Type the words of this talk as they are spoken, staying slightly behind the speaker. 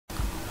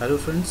Hello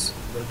friends,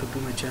 welcome to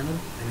my channel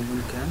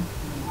Anyone Can.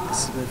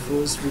 This is my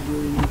first video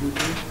in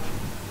YouTube.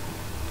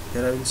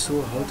 Here I will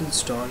show how to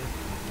install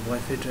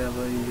Wi-Fi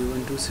driver in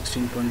Ubuntu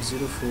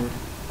 16.04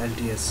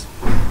 LTS.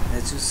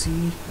 As you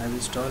see, I will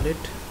install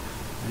it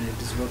and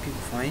it is working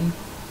fine.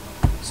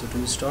 So to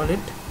install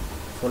it,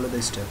 follow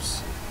the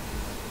steps.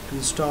 To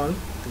install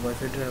the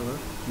Wi-Fi driver,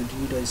 you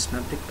need a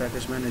synaptic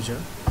package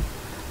manager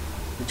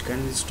which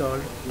can be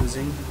installed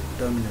using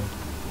terminal.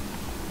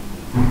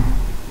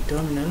 In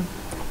terminal,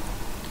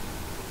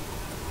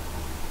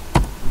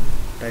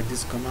 type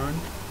this command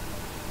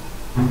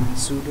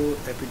sudo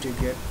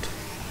apt-get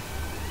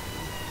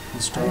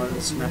install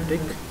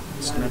synaptic.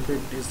 Synaptic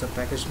is the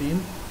package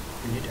name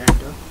and hit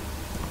enter.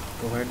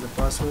 Provide the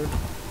password,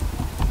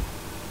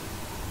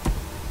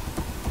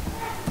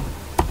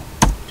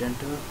 hit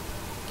enter.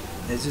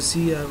 As you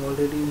see, I have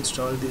already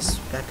installed this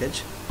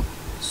package,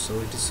 so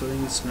it is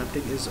showing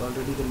synaptic is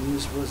already the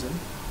newest version.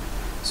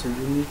 So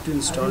you need to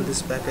install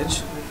this package.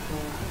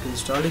 After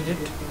installing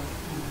it,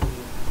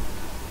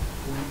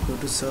 go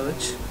to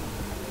search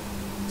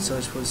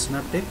for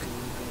synaptic,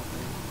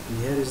 and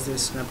here is the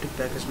synaptic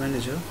package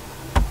manager.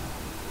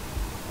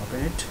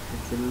 Open it.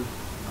 It will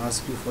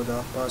ask you for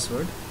the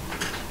password.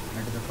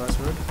 Enter the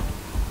password,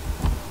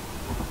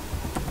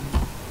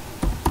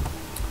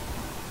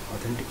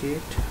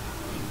 authenticate,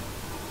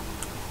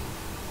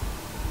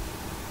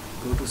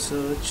 go to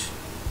search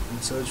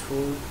and search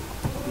for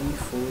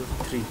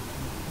B43.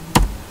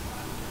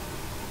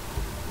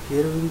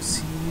 Here you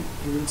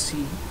will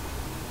see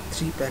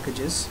 3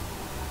 packages,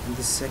 and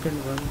the second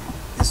one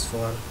is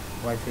for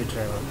Wi-Fi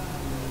driver.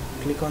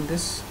 Click on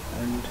this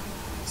and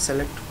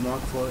select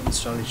mark for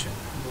installation.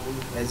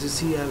 As you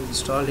see, I have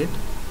installed it,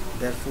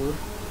 therefore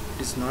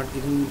it is not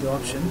giving me the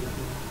option.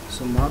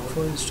 So mark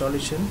for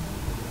installation,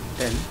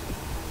 then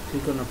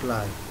click on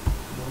apply.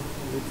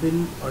 It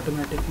will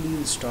automatically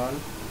install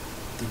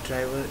the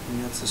driver in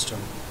your system.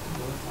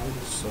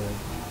 So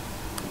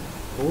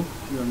hope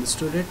you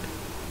understood it,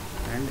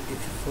 and if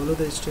you follow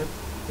the step,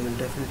 you will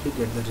definitely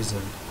get the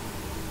result.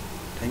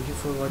 Thank you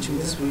for watching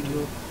this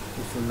video.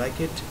 If you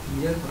like it,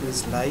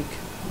 please like,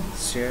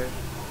 share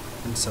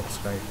and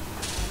subscribe.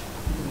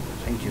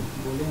 Thank you.